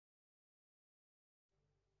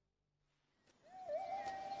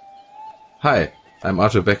Hi, I'm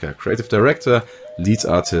Arthur Becker, creative director, lead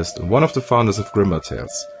artist and one of the founders of Grimbard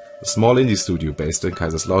Tales, a small indie studio based in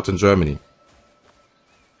Kaiserslautern, Germany.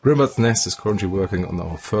 Grimbard's Nest is currently working on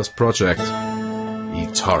our first project,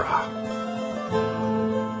 Itorah.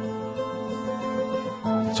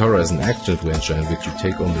 Itorah is an action-adventure in which you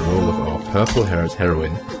take on the role of our purple-haired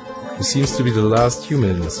heroine, who seems to be the last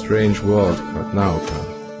human in a strange world called Nahokan.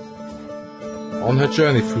 On her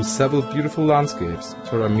journey through several beautiful landscapes,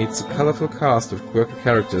 Itorah meets a colorful cast of quirky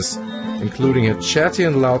characters, including her chatty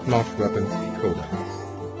and loudmouthed weapon,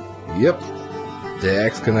 Itorah. Yep, the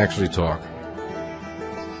axe can actually talk.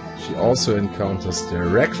 She also encounters the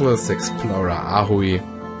reckless explorer Ahui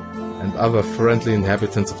and other friendly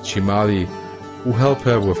inhabitants of Chimali who help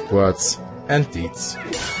her with words and deeds.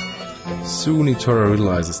 Soon Itorah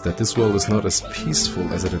realizes that this world is not as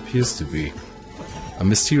peaceful as it appears to be. A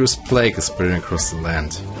mysterious plague is spreading across the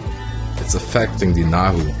land. It's affecting the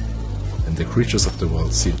Nahu, and the creatures of the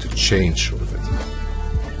world seem to change with it.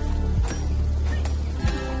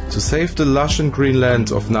 To save the lush and green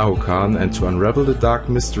land of Nahokan and to unravel the dark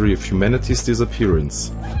mystery of humanity's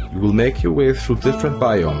disappearance, you will make your way through different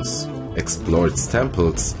biomes, explore its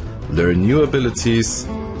temples, learn new abilities,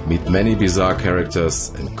 meet many bizarre characters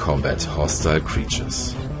and combat hostile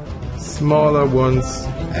creatures. Smaller ones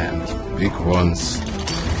and big ones.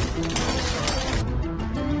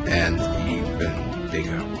 And even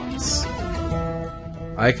bigger ones.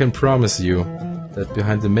 I can promise you that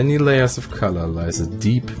behind the many layers of color lies a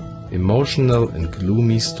deep, emotional and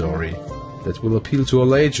gloomy story that will appeal to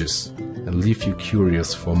all ages and leave you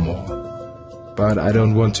curious for more. But I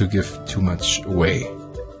don't want to give too much away.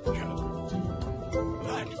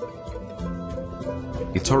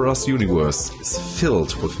 Itorah's universe is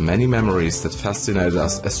filled with many memories that fascinated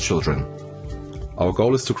us as children. Our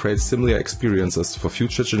goal is to create similar experiences for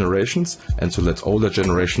future generations and to let older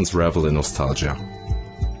generations revel in nostalgia.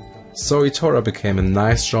 So Itorah became a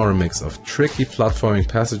nice genre mix of tricky platforming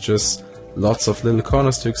passages, lots of little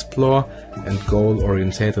corners to explore, and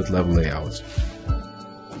goal-orientated level layout.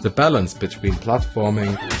 The balance between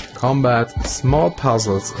platforming, combat, small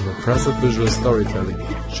puzzles, and impressive visual storytelling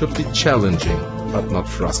should be challenging, but not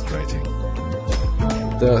frustrating.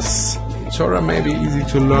 Thus, Itorah may be easy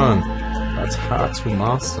to learn, but hard to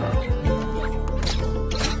master.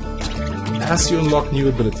 As you unlock new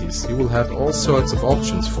abilities, you will have all sorts of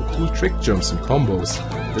options for cool trick jumps and combos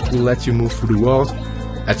that will let you move through the world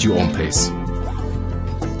at your own pace.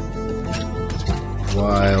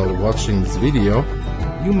 While watching this video,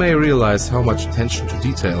 you may realize how much attention to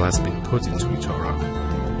detail has been put into Itorah.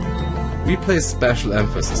 We place special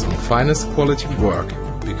emphasis on finest quality work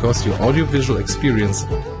because your audiovisual experience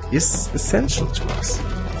is essential to us.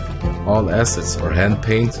 All assets are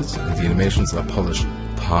hand-painted and the animations are polished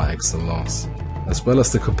par excellence, as well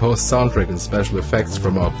as the composed soundtrack and special effects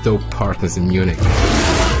from our dope partners in Munich.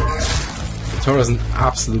 Itorah is an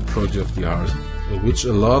absolute project of the art, in which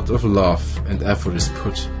a lot of love and effort is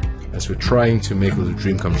put, as we're trying to make the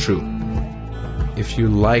dream come true. If you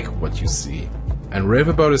like what you see, and rave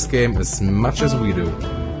about this game as much as we do,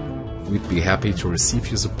 we'd be happy to receive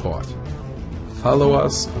your support. Follow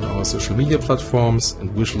us on our social media platforms and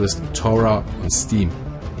wishlist Itorah on Steam.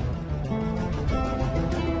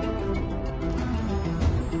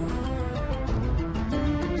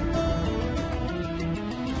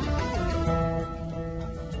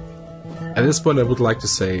 At this point I would like to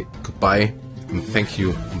say goodbye and thank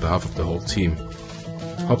you on behalf of the whole team.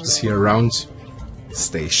 Hope to see you around.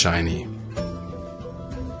 Stay shiny.